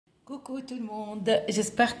Coucou tout le monde,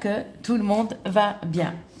 j'espère que tout le monde va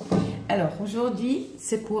bien. Alors aujourd'hui,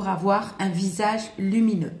 c'est pour avoir un visage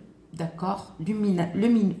lumineux, d'accord,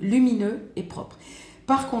 lumineux et propre.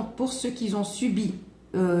 Par contre, pour ceux qui ont subi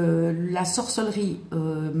la sorcellerie,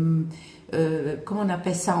 comment on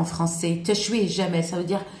appelle ça en français, teshouih jamais, ça veut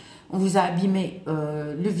dire on vous a abîmé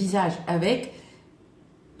le visage avec,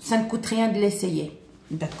 ça ne coûte rien de l'essayer,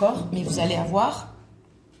 d'accord, mais vous allez avoir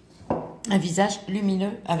un visage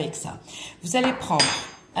lumineux avec ça. Vous allez prendre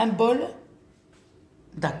un bol,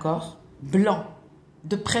 d'accord, blanc,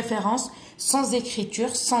 de préférence sans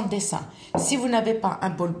écriture, sans dessin. Si vous n'avez pas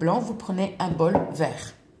un bol blanc, vous prenez un bol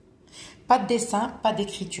vert. Pas de dessin, pas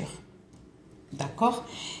d'écriture. D'accord?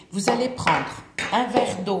 Vous allez prendre un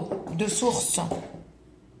verre d'eau de source.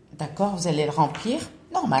 D'accord? Vous allez le remplir.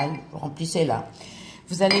 Normal, vous remplissez là.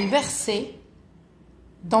 Vous allez le verser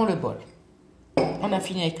dans le bol. On a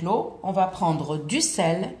fini avec l'eau. On va prendre du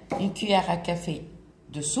sel, une cuillère à café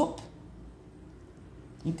de soupe.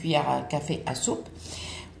 Une cuillère à café à soupe.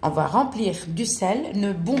 On va remplir du sel.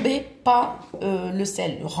 Ne bombez pas le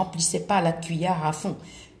sel. Ne remplissez pas la cuillère à fond.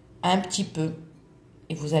 Un petit peu.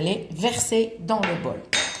 Et vous allez verser dans le bol.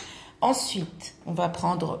 Ensuite, on va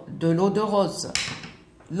prendre de l'eau de rose.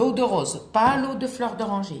 L'eau de rose, pas l'eau de fleur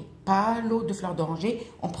d'oranger. Pas l'eau de fleur d'oranger.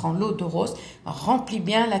 On prend l'eau de rose. On remplit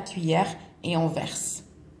bien la cuillère et on verse.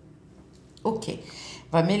 Ok.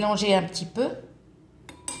 On va mélanger un petit peu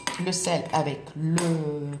le sel avec le...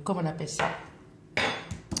 Comment on appelle ça?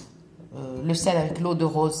 Le sel avec l'eau de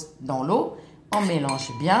rose dans l'eau. On mélange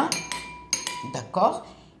bien. D'accord.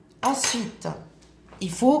 Ensuite, il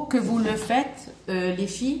faut que vous le faites, les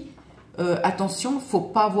filles. Attention, il ne faut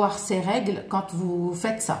pas voir ces règles quand vous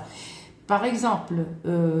faites ça. Par exemple,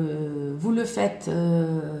 vous le faites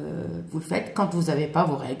quand vous n'avez pas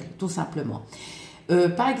vos règles, tout simplement.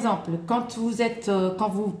 Par exemple, quand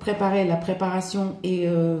vous préparez la préparation et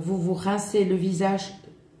vous vous rincez le visage,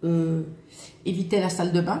 évitez la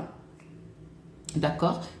salle de bain,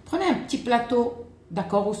 d'accord? Prenez un petit plateau,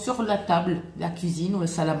 d'accord, ou sur la table, la cuisine ou la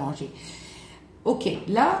salle à manger. Ok,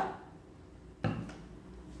 là,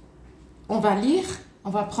 on va lire, on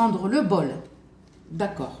va prendre le bol.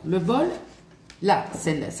 D'accord, le bol, là,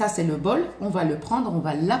 ça c'est le bol, on va le prendre, on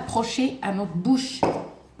va l'approcher à notre bouche.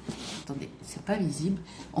 Attendez, c'est pas visible.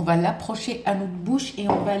 On va l'approcher à notre bouche et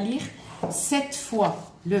on va lire 7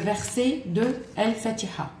 fois le verset de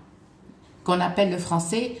Al-Fatiha, qu'on appelle le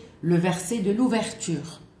français le verset de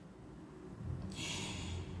l'ouverture.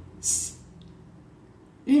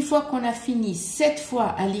 Une fois qu'on a fini 7 fois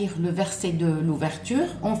à lire le verset de l'ouverture,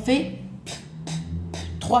 on fait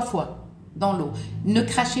 3 fois dans l'eau. Ne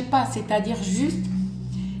crachez pas, c'est-à-dire juste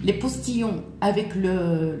les postillons avec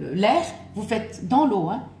l'air, vous faites dans l'eau,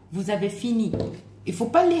 hein, vous avez fini. Il ne faut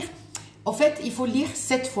pas lire. En fait, il faut lire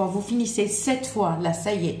 7 fois. Vous finissez 7 fois, là,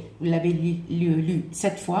 ça y est, vous l'avez lu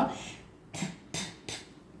 7 fois.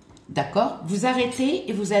 D'accord? Vous arrêtez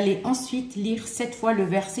et vous allez ensuite lire 7 fois le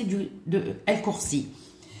verset de Al-Kursi.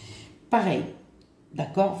 Pareil,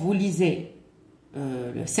 d'accord? Vous lisez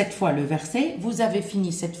 7 fois le verset, vous avez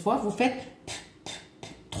fini 7 fois, vous faites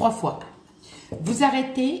 3 fois. Vous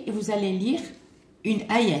arrêtez et vous allez lire une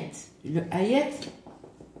ayat. Le ayat,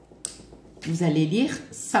 vous allez lire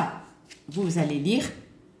ça. Vous allez lire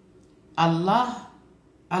Allah,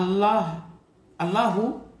 Allah,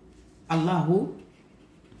 Allahu, Allahu,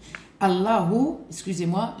 Allahu,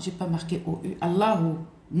 excusez-moi, j'ai pas marqué OU, Allahu,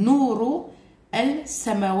 Nouru,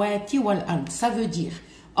 al-samawati wal-ard. Ça veut dire,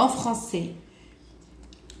 en français,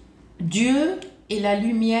 Dieu est la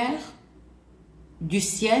lumière du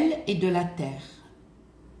ciel et de la terre.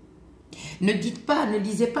 Ne dites pas, ne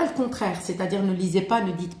lisez pas le contraire, c'est-à-dire ne dites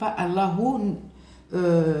pas Allahu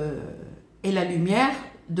est la lumière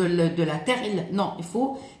de la terre. Non, il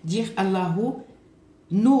faut dire Allahu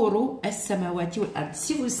Nouru as-samawati wal-ard.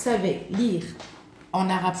 Si vous savez lire en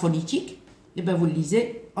arabe phonétique, eh bien vous le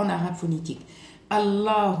lisez en arabe phonétique.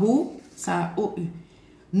 Allahu, ça a OU.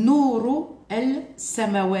 Nouru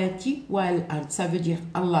al-samawati wal-ard. Ça veut dire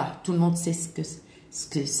Allah. Tout le monde sait ce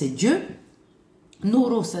que c'est Dieu.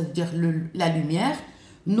 Nouru, ça veut dire la lumière.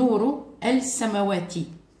 Nouru al-samawati,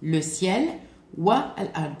 le ciel. Wa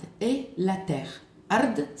al-ard, et la terre.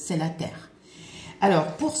 Ard, c'est la terre. Alors,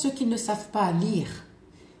 pour ceux qui ne savent pas lire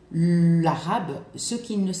l'arabe, ceux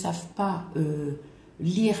qui ne savent pas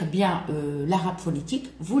lire bien l'arabe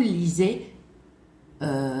phonétique, vous le lisez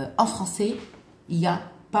en français, il n'y a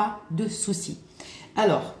pas de souci.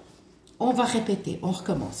 Alors, on va répéter, on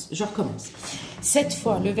recommence, je recommence. 7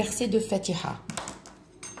 fois le verset de Fatiha.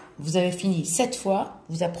 Vous avez fini 7 fois,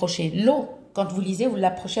 vous approchez l'eau. Quand vous lisez, vous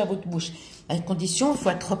l'approchez à votre bouche. À une condition, il faut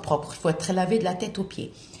être propre, il faut être lavé de la tête aux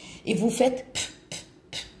pieds. et vous faites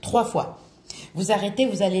 3 fois. Vous arrêtez,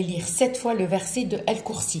 vous allez lire 7 fois le verset de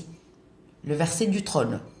Al-Kursi, le verset du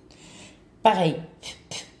trône. Pareil,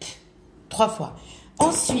 3 fois.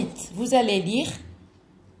 Ensuite, vous allez lire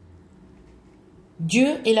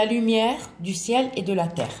Dieu est la lumière du ciel et de la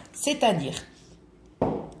terre. C'est-à-dire,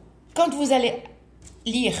 quand vous allez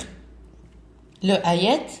lire le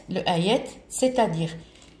ayat, c'est-à-dire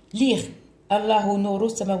lire Allahu nuru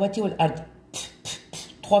samawati wal ard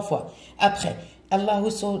 3 fois. Après, Allahu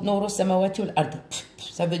nuru samawati wal ard,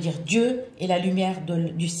 ça veut dire Dieu est la lumière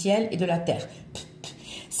du ciel et de la terre.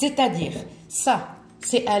 C'est-à-dire, ça,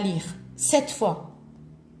 c'est à lire 7 fois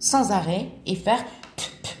sans arrêt et faire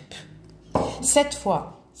 7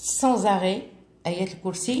 fois sans arrêt, ayat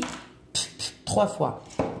al-kursi, 3 fois.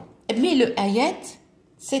 Mais le ayat,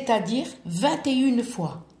 c'est-à-dire 21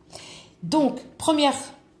 fois. Donc, première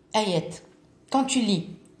ayat, quand tu lis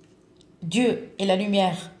Dieu est la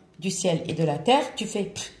lumière du ciel et de la terre, tu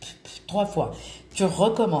fais 3 fois. Tu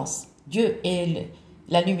recommences. Dieu est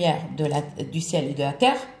la lumière du ciel et de la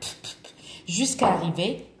terre, jusqu'à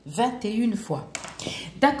arriver 21 fois.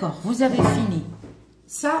 D'accord, vous avez fini.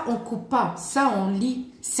 Ça, on ne coupe pas. Ça, on lit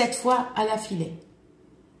 7 fois à la filée.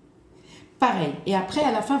 Pareil. Et après,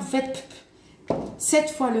 à la fin, vous faites 7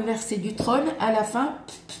 fois le verset du trône. À la fin,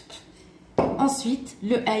 ensuite,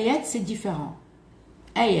 le ayat, c'est différent.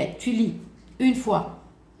 Ayat, tu lis une fois.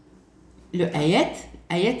 Le ayat,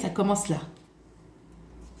 ça commence là.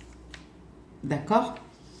 D'accord?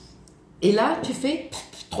 Et là, tu fais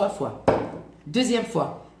 3 fois. Deuxième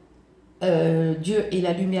fois. Dieu est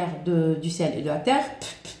la lumière du ciel et de la terre,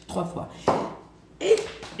 3 fois. Et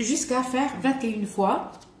jusqu'à faire 21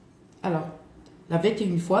 fois. Alors, la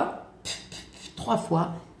 21 fois, 3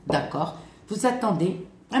 fois, d'accord. Vous attendez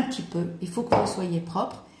un petit peu, il faut que vous soyez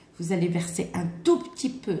propre. Vous allez verser un tout petit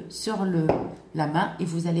peu sur la main et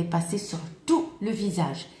vous allez passer sur tout le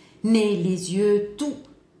visage. Nez, les yeux, tout.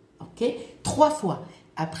 Ok? 3 fois.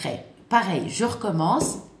 Après, pareil, je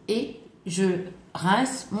recommence et je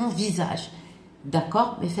rince mon visage.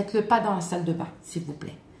 D'accord? Mais faites-le pas dans la salle de bain, s'il vous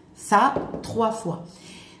plaît. Ça, 3 fois.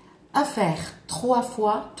 À faire 3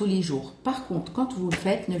 fois tous les jours. Par contre, quand vous le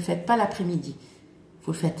faites, ne le faites pas l'après-midi.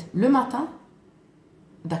 Vous le faites le matin,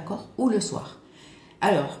 d'accord? Ou le soir.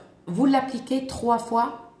 Alors, vous l'appliquez 3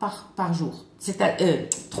 fois par jour. C'est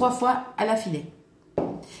 3 fois à la filée.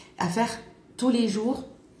 À faire tous les jours,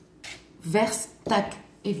 verse, tac,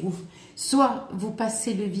 et vous. Soit vous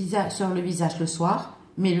passez sur le visage le soir,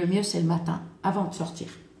 mais le mieux c'est le matin, avant de sortir.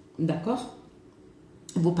 D'accord?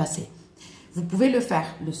 Vous passez. Vous pouvez le faire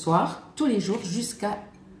le soir, tous les jours, jusqu'à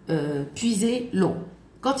puiser l'eau.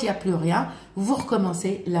 Quand il n'y a plus rien, vous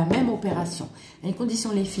recommencez la même opération. À une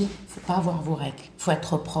condition, les filles, il ne faut pas avoir vos règles. Il faut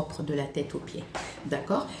être propre de la tête aux pieds.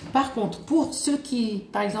 D'accord? Par contre, pour ceux qui,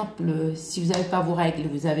 par exemple, si vous n'avez pas vos règles,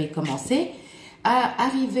 vous avez commencé, à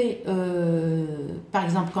arriver, par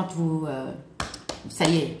exemple, quand ça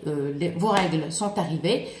y est, vos règles sont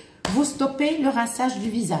arrivées, vous stoppez le rinçage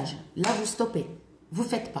du visage. Là, vous stoppez. Vous ne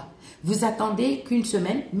faites pas. Vous attendez qu'une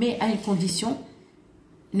semaine, mais à une condition,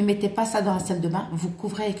 ne mettez pas ça dans la salle de bain, vous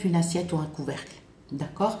couvrez avec une assiette ou un couvercle.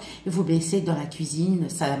 D'accord? Et vous laissez dans la cuisine,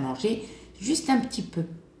 salle à manger, juste un petit peu.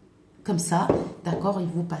 Comme ça, d'accord? Et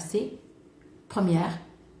vous passez, première,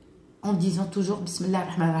 en disant toujours Bismillah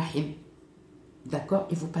ar-Rahman ar-Rahim. D'accord?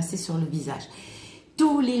 Et vous passez sur le visage.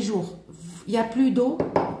 Tous les jours, il n'y a plus d'eau,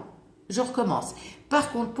 je recommence. Par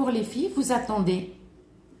contre, pour les filles, vous attendez,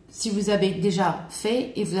 si vous avez déjà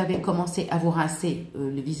fait et vous avez commencé à vous rincer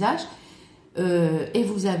le visage, et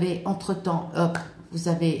vous avez entre-temps, vous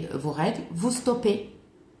avez vos règles, vous stoppez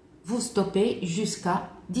jusqu'à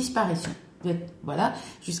disparition. Voilà,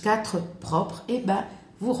 jusqu'à être propre, et ben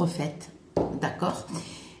vous refaites. D'accord?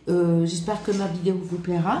 J'espère que ma vidéo vous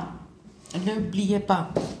plaira. N'oubliez pas,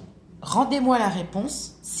 rendez-moi la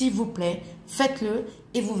réponse, s'il vous plaît, faites-le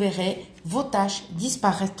et vous verrez, vos taches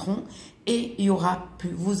disparaîtront et il y aura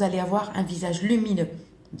plus. Vous allez avoir un visage lumineux.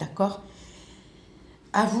 D'accord?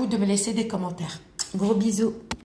 À vous de me laisser des commentaires. Gros bisous.